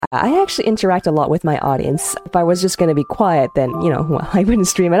I actually interact a lot with my audience. If I was just going to be quiet, then, well, I wouldn't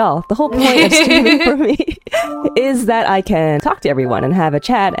stream at all. The whole point of streaming for me is that I can talk to everyone and have a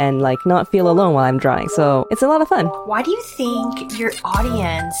chat and, not feel alone while I'm drawing. So it's a lot of fun. Why do you think your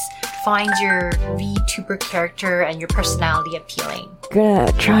audience finds your VTuber character and your personality appealing?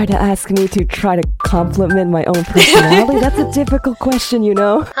 Gonna try to ask me to try to compliment my own personality? That's a difficult question,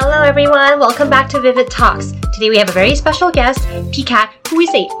 Hello everyone, welcome back to Vivid Talks. Today we have a very special guest, Pcat, who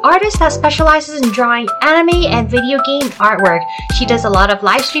is an artist that specializes in drawing anime and video game artwork. She does a lot of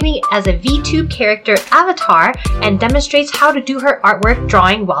live streaming as a VTube character avatar and demonstrates how to do her artwork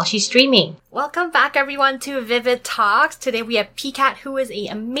drawing while she's streaming. Welcome back everyone to Vivid Talks. Today we have Pcat, who is an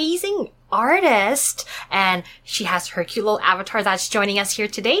amazing artist, and she has her cute little avatar that's joining us here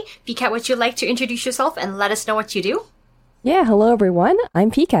today. Pcat, would you like to introduce yourself and let us know what you do? Yeah, hello everyone. I'm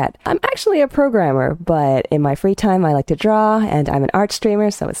Pcat. I'm actually a programmer, but in my free time I like to draw, and I'm an art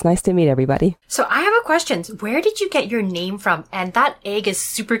streamer, so it's nice to meet everybody. So I have a question. Where did you get your name from? And that egg is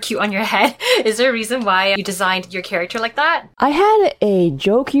super cute on your head. Is there a reason why you designed your character like that? I had a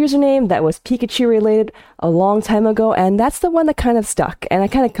joke username that was Pikachu related a long time ago, and that's the one that kind of stuck. And I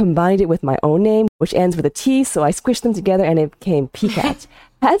kind of combined it with my own name, which ends with a T, so I squished them together and it became Pcat.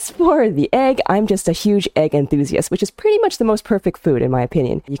 As for the egg, I'm just a huge egg enthusiast, which is pretty much the most perfect food in my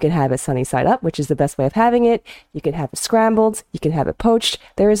opinion. You can have it sunny side up, which is the best way of having it. You can have it scrambled. You can have it poached.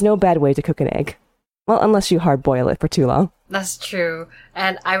 There is no bad way to cook an egg. Well, unless you hard boil it for too long. That's true.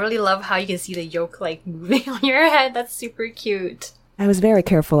 And I really love how you can see the yolk moving on your head. That's super cute. I was very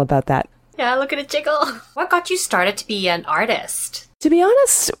careful about that. Yeah, look at it jiggle. What got you started to be an artist? To be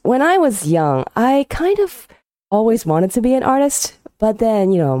honest, when I was young, I kind of always wanted to be an artist. But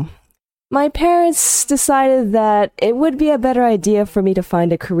then, my parents decided that it would be a better idea for me to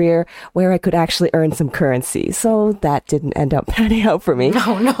find a career where I could actually earn some currency. So that didn't end up panning out for me.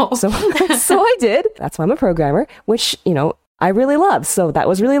 No. So I did. That's why I'm a programmer, which, I really love. So that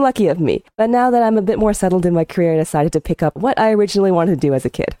was really lucky of me. But now that I'm a bit more settled in my career, I decided to pick up what I originally wanted to do as a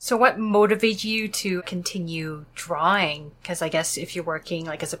kid. So what motivated you to continue drawing? Because I guess if you're working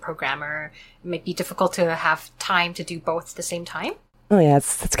as a programmer, it might be difficult to have time to do both at the same time. Oh yeah,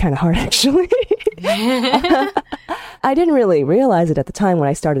 that's kind of hard actually. I didn't really realize it at the time when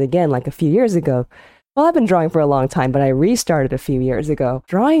I started again, a few years ago. Well, I've been drawing for a long time, but I restarted a few years ago.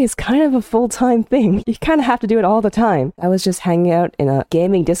 Drawing is kind of a full-time thing. You kind of have to do it all the time. I was just hanging out in a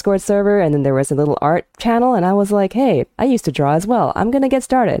gaming Discord server, and then there was a little art channel, and I was like, hey, I used to draw as well. I'm gonna get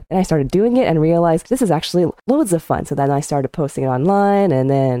started. And I started doing it and realized this is actually loads of fun. So then I started posting it online, and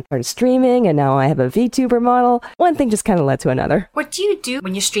then started streaming, and now I have a VTuber model. One thing just kind of led to another. What do you do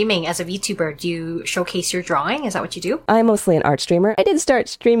when you're streaming as a VTuber? Do you showcase your drawing? Is that what you do? I'm mostly an art streamer. I did start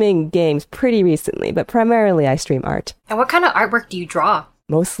streaming games pretty recently, but primarily I stream art. And what kind of artwork do you draw?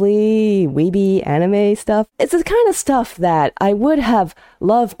 Mostly weeby anime stuff. It's the kind of stuff that I would have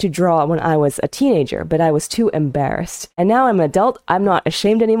loved to draw when I was a teenager, but I was too embarrassed. And now I'm an adult, I'm not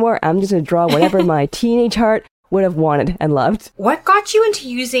ashamed anymore. I'm just going to draw whatever my teenage heart would have wanted and loved. What got you into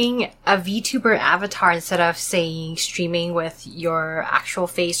using a VTuber avatar instead of, say, streaming with your actual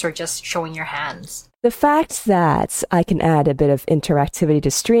face or just showing your hands? The fact that I can add a bit of interactivity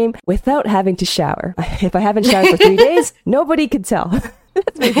to stream without having to shower. If I haven't showered for 3 days, nobody can tell.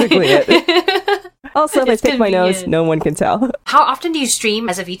 That's basically it. Also, if I pick my nose, no one can tell. How often do you stream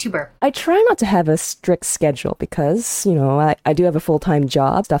as a VTuber? I try not to have a strict schedule because, I do have a full-time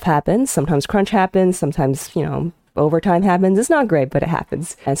job. Stuff happens. Sometimes crunch happens. Sometimes, overtime happens. It's not great, but it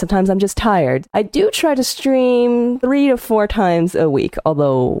happens. And sometimes I'm just tired. I do try to stream 3 to 4 times a week,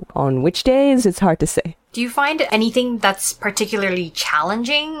 although on which days, it's hard to say. Do you find anything that's particularly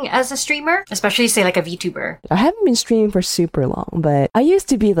challenging as a streamer? Especially, say, like a VTuber? I haven't been streaming for super long, but I used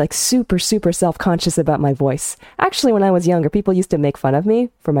to be super self-conscious about my voice. Actually, when I was younger, people used to make fun of me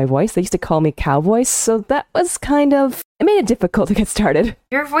for my voice. They used to call me cow voice, so that was it made it difficult to get started.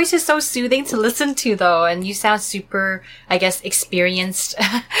 Your voice is so soothing to listen to, though, and you sound super, experienced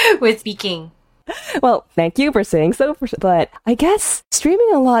with speaking. Well, thank you for saying so, but I guess streaming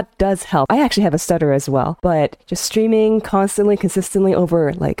a lot does help. I actually have a stutter as well, but just streaming constantly, consistently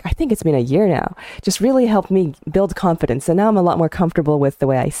over, I think it's been a year now, just really helped me build confidence, and now I'm a lot more comfortable with the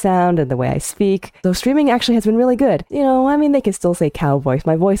way I sound and the way I speak. So streaming actually has been really good. They can still say cow voice.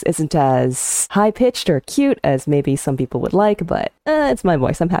 My voice isn't as high-pitched or cute as maybe some people would like, but it's my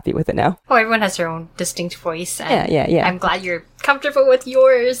voice. I'm happy with it now. Oh, everyone has their own distinct voice. And yeah. I'm glad you're comfortable with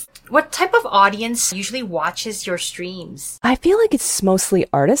yours. What type of audience usually watches your streams? I feel like it's mostly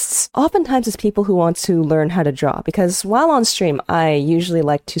artists. Oftentimes it's people who want to learn how to draw, because while on stream, I usually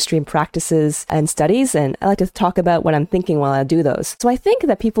like to stream practices and studies, and I like to talk about what I'm thinking while I do those. So I think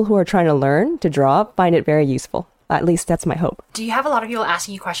that people who are trying to learn to draw find it very useful. At least that's my hope. Do you have a lot of people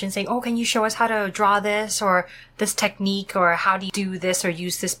asking you questions saying, oh, can you show us how to draw this or this technique, or how do you do this or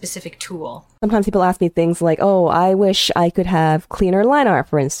use this specific tool? Sometimes people ask me things like, oh, I wish I could have cleaner line art,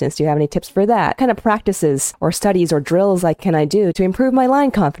 for instance. Do you have any tips for that? What kind of practices or studies or drills can I do to improve my line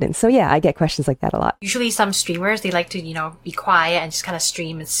confidence? So yeah, I get questions like that a lot. Usually some streamers, they like to, be quiet and just kind of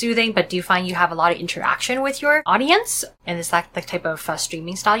stream and soothing, but do you find you have a lot of interaction with your audience? And is that the type of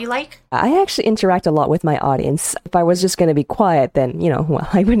streaming style you like? I actually interact a lot with my audience. If I was just going to be quiet, then, well,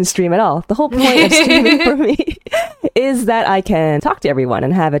 I wouldn't stream at all. The whole point of streaming for me is that I can talk to everyone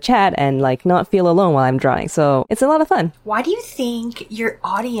and have a chat and not feel alone while I'm drawing. So it's a lot of fun. Why do you think your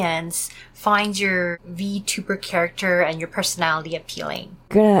audience finds your VTuber character and your personality appealing?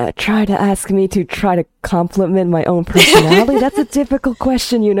 Gonna try to ask me to try to compliment my own personality? That's a difficult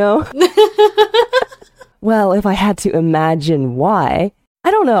question, Well, if I had to imagine why,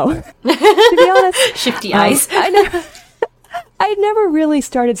 I don't know. To be honest, shifty eyes. I never really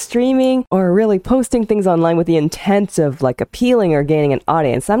started streaming or really posting things online with the intent of appealing or gaining an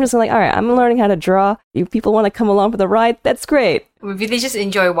audience. I'm just all right, I'm learning how to draw. If people want to come along for the ride, that's great. Maybe they just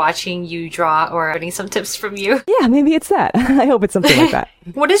enjoy watching you draw or getting some tips from you. Yeah, maybe it's that. I hope it's something like that.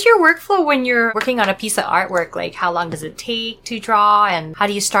 What is your workflow when you're working on a piece of artwork? How long does it take to draw? And how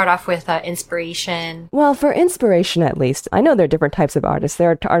do you start off with inspiration? Well, for inspiration at least, I know there are different types of artists. There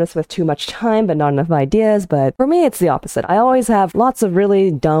are artists with too much time but not enough ideas. But for me, it's the opposite. I always have lots of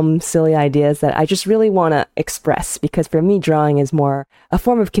really dumb, silly ideas that I just really want to express, because for me, drawing is more a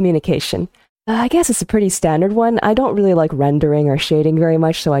form of communication. I guess it's a pretty standard one. I don't really like rendering or shading very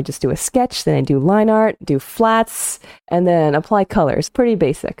much, so I just do a sketch, then I do line art, do flats, and then apply colors. Pretty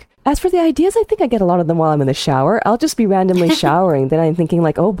basic. As for the ideas, I think I get a lot of them while I'm in the shower. I'll just be randomly showering, then I'm thinking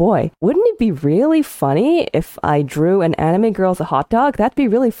oh boy, wouldn't it be really funny if I drew an anime girl as a hot dog? That'd be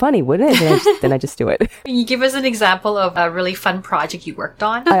really funny, wouldn't it? Then I just do it. Can you give us an example of a really fun project you worked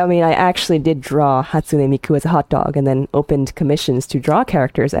on? I actually did draw Hatsune Miku as a hot dog and then opened commissions to draw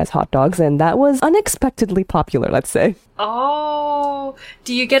characters as hot dogs, and that was unexpectedly popular, let's say. Oh,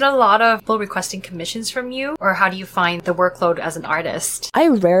 do you get a lot of people requesting commissions from you? Or how do you find the workload as an artist? I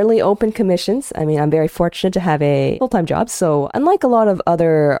rarely open commissions. I'm very fortunate to have a full-time job, so unlike a lot of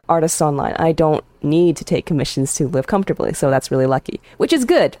other artists online, I don't need to take commissions to live comfortably, so that's really lucky. Which is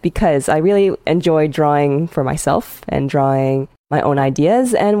good, because I really enjoy drawing for myself and drawing my own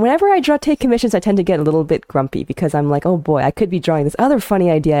ideas, and whenever I take commissions, I tend to get a little bit grumpy, because I'm oh boy, I could be drawing this other funny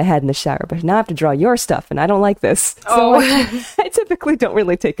idea I had in the shower, but now I have to draw your stuff, and I don't like this. So I typically don't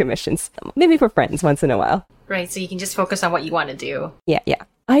really take commissions. Maybe for friends once in a while. Right, so you can just focus on what you want to do. Yeah.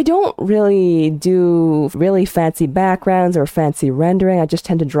 I don't really do really fancy backgrounds or fancy rendering. I just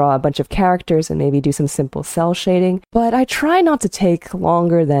tend to draw a bunch of characters and maybe do some simple cell shading. But I try not to take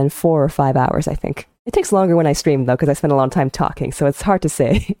longer than 4 or 5 hours, I think. It takes longer when I stream, though, because I spend a lot of time talking, so it's hard to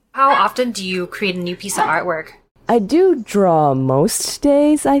say. How often do you create a new piece of artwork? I do draw most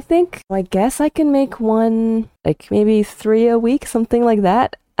days, I think. I guess I can make one, maybe 3 a week, something like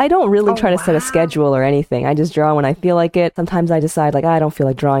that. I don't really try to set a schedule or anything. I just draw when I feel like it. Sometimes I decide, I don't feel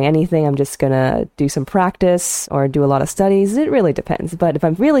like drawing anything. I'm just gonna do some practice or do a lot of studies. It really depends. But if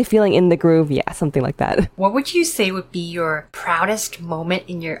I'm really feeling in the groove, yeah, something like that. What would you say would be your proudest moment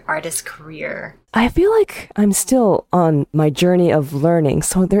in your artist career? I feel like I'm still on my journey of learning,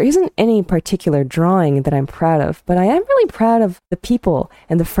 so there isn't any particular drawing that I'm proud of, but I am really proud of the people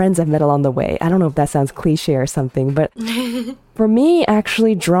and the friends I've met along the way. I don't know if that sounds cliche or something, but for me,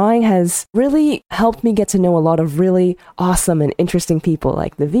 actually, drawing has really helped me get to know a lot of really awesome and interesting people.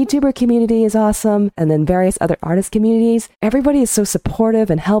 The VTuber community is awesome, and then various other artist communities. Everybody is so supportive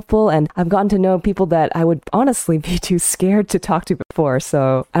and helpful, and I've gotten to know people that I would honestly be too scared to talk to before,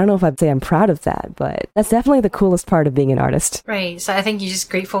 so I don't know if I'd say I'm proud of that. But that's definitely the coolest part of being an artist. Right. So I think you're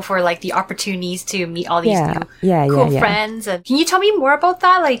just grateful for the opportunities to meet all these new cool friends. And can you tell me more about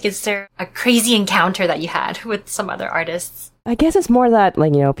that? Is there a crazy encounter that you had with some other artists? I guess it's more that,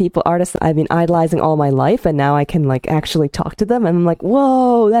 artists I've been idolizing all my life, and now I can, actually talk to them, and I'm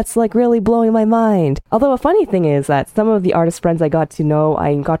whoa, that's, really blowing my mind. Although a funny thing is that some of the artist friends I got to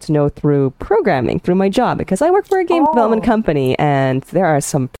know through programming, through my job, because I work for a game development company, and there are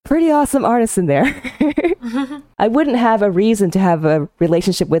some pretty awesome artists in there. I wouldn't have a reason to have a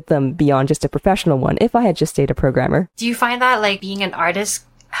relationship with them beyond just a professional one if I had just stayed a programmer. Do you find that, being an artist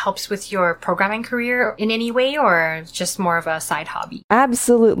helps with your programming career in any way, or just more of a side hobby?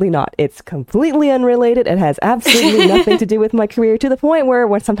 Absolutely not. It's completely unrelated. It has absolutely nothing to do with my career, to the point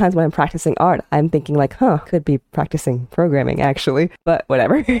where sometimes when I'm practicing art, I'm thinking like, could be practicing programming actually, but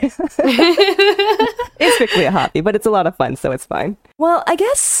whatever. It's strictly a hobby, but it's a lot of fun, so it's fine. Well, I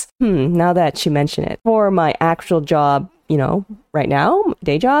guess, now that you mention it, for my actual job, right now,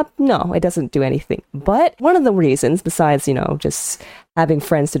 day job, no, it doesn't do anything. But one of the reasons, besides, just having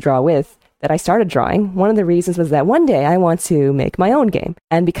friends to draw with, that I started drawing, one of the reasons was that one day I want to make my own game.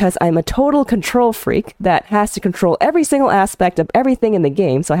 And because I'm a total control freak that has to control every single aspect of everything in the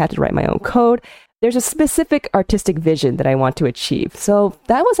game, so I had to write my own code, there's a specific artistic vision that I want to achieve. So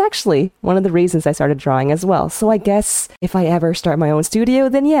that was actually one of the reasons I started drawing as well. So I guess if I ever start my own studio,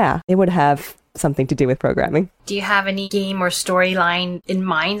 then yeah, it would have something to do with programming. Do you have any game or storyline in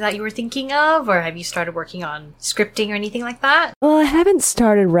mind that you were thinking of, or have you started working on scripting or anything like that? Well, I haven't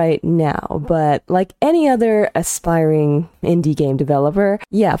started right now, but like any other aspiring indie game developer,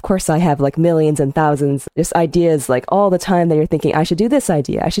 yeah, of course I have like millions and thousands just ideas like all the time that you're thinking, I should do this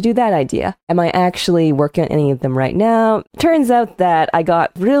idea, I should do that idea. Am I actually working on any of them right now? Turns out that I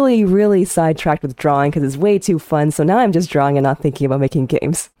got really, really sidetracked with drawing because it's way too fun, so now I'm just drawing and not thinking about making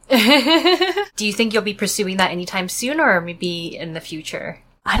games. Do you think you'll be pursuing that anytime soon, or maybe in the future?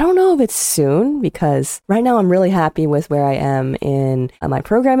 I don't know if it's soon, because right now I'm really happy with where I am in my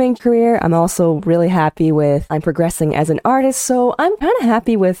programming career. I'm also really happy with I'm progressing as an artist, so I'm kind of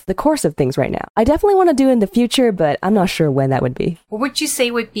happy with the course of things right now. I definitely want to do it in the future, but I'm not sure when that would be. What would you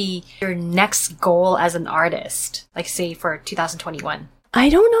say would be your next goal as an artist, like say for 2021? I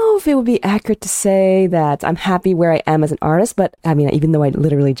don't know if it would be accurate to say that I'm happy where I am as an artist, but I mean, even though I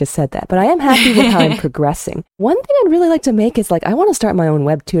literally just said that, but I am happy with how I'm progressing. One thing I'd really like to make is like, I want to start my own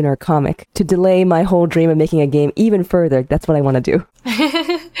webtoon or comic to delay my whole dream of making a game even further. That's what I want to do.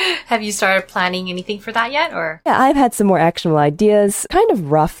 Have you started planning anything for that yet, or? Yeah, I've had some more actionable ideas. Kind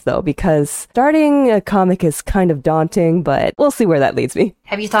of rough though, because starting a comic is kind of daunting, but we'll see where that leads me.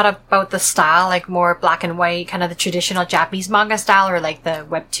 Have you thought about the style, like more black and white, kind of the traditional Japanese manga style, or like the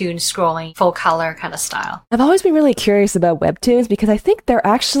webtoon scrolling full color kind of style? I've always been really curious about webtoons because I think they're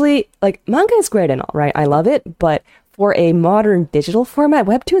actually, like, manga is great and all, right? I love it, but for a modern digital format,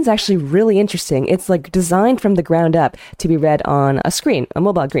 webtoon's actually really interesting. It's like designed from the ground up to be read on a screen, a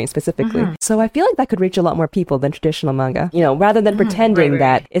mobile screen specifically. Mm-hmm. So I feel like that could reach a lot more people than traditional manga. Rather than pretending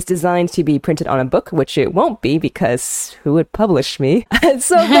that it's designed to be printed on a book, which it won't be because who would publish me?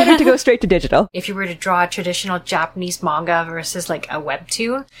 So better to go straight to digital. If you were to draw a traditional Japanese manga versus like a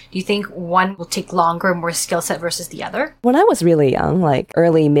webtoon, do you think one will take longer, more skill set versus the other? When I was really young, like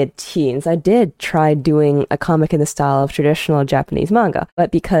early mid-teens, I did try doing a comic in the style of traditional Japanese manga.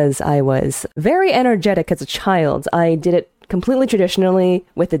 But because I was very energetic as a child, I did it completely traditionally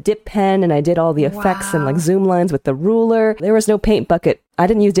with a dip pen, and I did all the effects and like zoom lines with the ruler. There was no paint bucket. I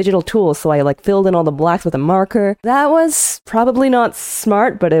didn't use digital tools, so I like filled in all the blacks with a marker. That was probably not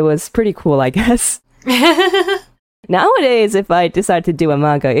smart, but it was pretty cool, I guess. Nowadays, if I decide to do a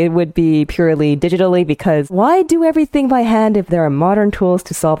manga, it would be purely digitally, because why do everything by hand if there are modern tools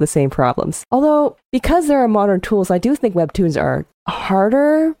to solve the same problems? Although, because there are modern tools, I do think webtoons are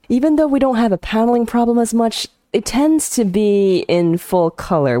harder. Even though we don't have a paneling problem as much, it tends to be in full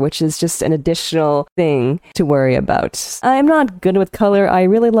color, which is just an additional thing to worry about. I'm not good with color. I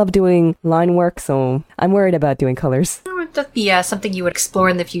really love doing line work, so I'm worried about doing colors. Would that be something you would explore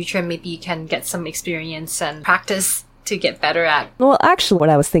in the future, and maybe you can get some experience and practice to get better at? Well, actually, what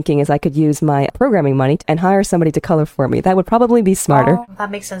I was thinking is I could use my programming money and hire somebody to color for me. That would probably be smarter. Oh,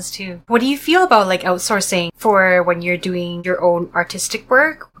 that makes sense too. What do you feel about like outsourcing for when you're doing your own artistic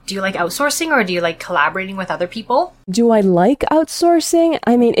work? Do you like outsourcing, or do you like collaborating with other people? Do I like outsourcing?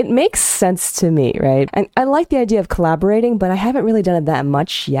 I mean, it makes sense to me, right? And I like the idea of collaborating, but I haven't really done it that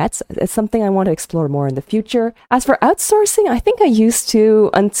much yet. It's something I want to explore more in the future. As for outsourcing, I think I used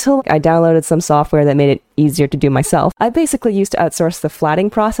to until I downloaded some software that made it easier to do myself. I basically used to outsource the flatting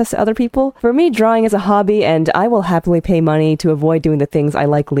process to other people. For me, drawing is a hobby, and I will happily pay money to avoid doing the things I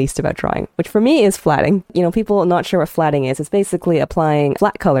like least about drawing, which for me is flatting. People not sure what flatting is. It's basically applying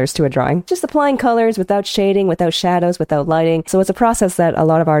flat colors to a drawing. Just applying colors without shading, without shadows, without lighting. So it's a process that a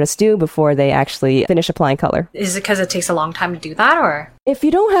lot of artists do before they actually finish applying color. Is it because it takes a long time to do that, or? If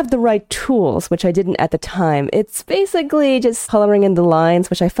you don't have the right tools, which I didn't at the time, it's basically just coloring in the lines,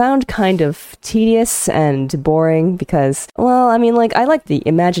 which I found kind of tedious and boring because, well, I mean, like, I like the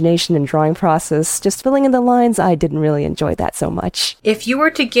imagination and drawing process. Just filling in the lines, I didn't really enjoy that so much. If you were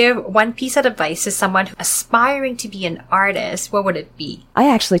to give one piece of advice to someone aspiring to be an artist, what would it be? I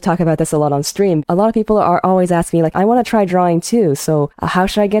actually talk about this a lot on stream. A lot of people are always asking me, like, I want to try drawing too, so how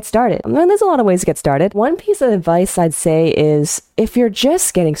should I get started? And there's a lot of ways to get started. One piece of advice I'd say is, if you're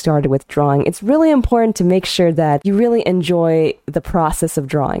just getting started with drawing, it's really important to make sure that you really enjoy the process of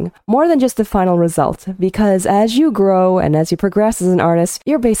drawing, more than just the final result, because as you grow and as you progress as an artist,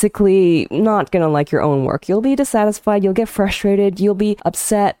 you're basically not gonna like your own work. You'll be dissatisfied, you'll get frustrated, you'll be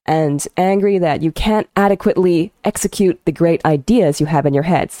upset and angry that you can't adequately execute the great ideas you have in your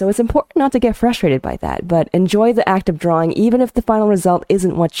head. So it's important not to get frustrated by that, but enjoy the act of drawing, even if the final result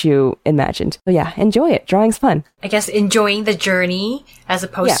isn't what you imagined. So yeah, enjoy it. Drawing's fun. I guess enjoying the journey as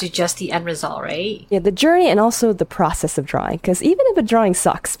opposed to just the end result, right? Yeah, the journey and also the process of drawing. Because even if a drawing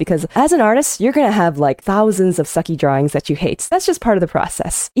sucks, because as an artist, you're going to have like thousands of sucky drawings that you hate. That's just part of the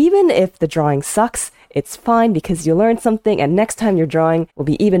process. Even if the drawing sucks, it's fine because you learned something and next time your drawing will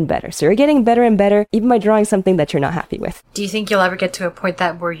be even better. So you're getting better and better even by drawing something that you're not happy with. Do you think you'll ever get to a point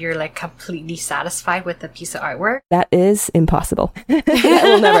that where you're like completely satisfied with a piece of artwork? That is impossible. That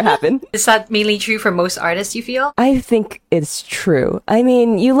will never happen. Is that mainly true for most artists, you feel? I think it's true. I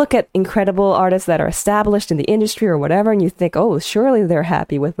mean, you look at incredible artists that are established in the industry or whatever and you think, oh, surely they're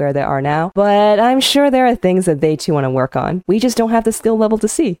happy with where they are now. But I'm sure there are things that they too want to work on. We just don't have the skill level to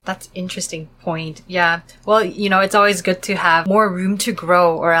see. That's an interesting point. Yeah. Well, you know, it's always good to have more room to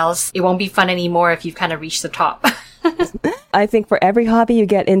grow or else it won't be fun anymore if you've kind of reached the top. I think for every hobby you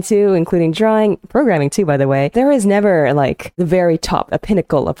get into, including drawing, programming too, by the way, there is never like the very top, a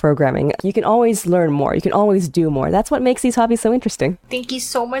pinnacle of programming. You can always learn more. You can always do more. That's what makes these hobbies so interesting. Thank you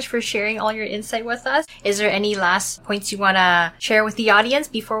so much for sharing all your insight with us. Is there any last points you want to share with the audience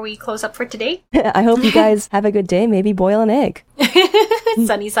before we close up for today? I hope you guys have a good day. Maybe boil an egg.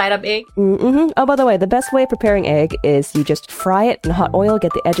 Sunny side up egg. Mm-hmm. Oh, by the way, the best way of preparing egg is you just fry it in hot oil,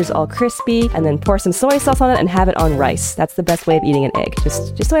 get the edges all crispy, and then pour some soy sauce on it and have it on rice. That's the best way of eating an egg,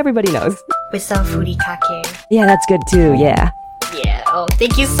 just so everybody knows. With some furikake. Yeah, that's good too, yeah. Yeah. Oh,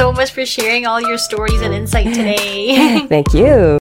 thank you so much for sharing all your stories and insight today. Thank you.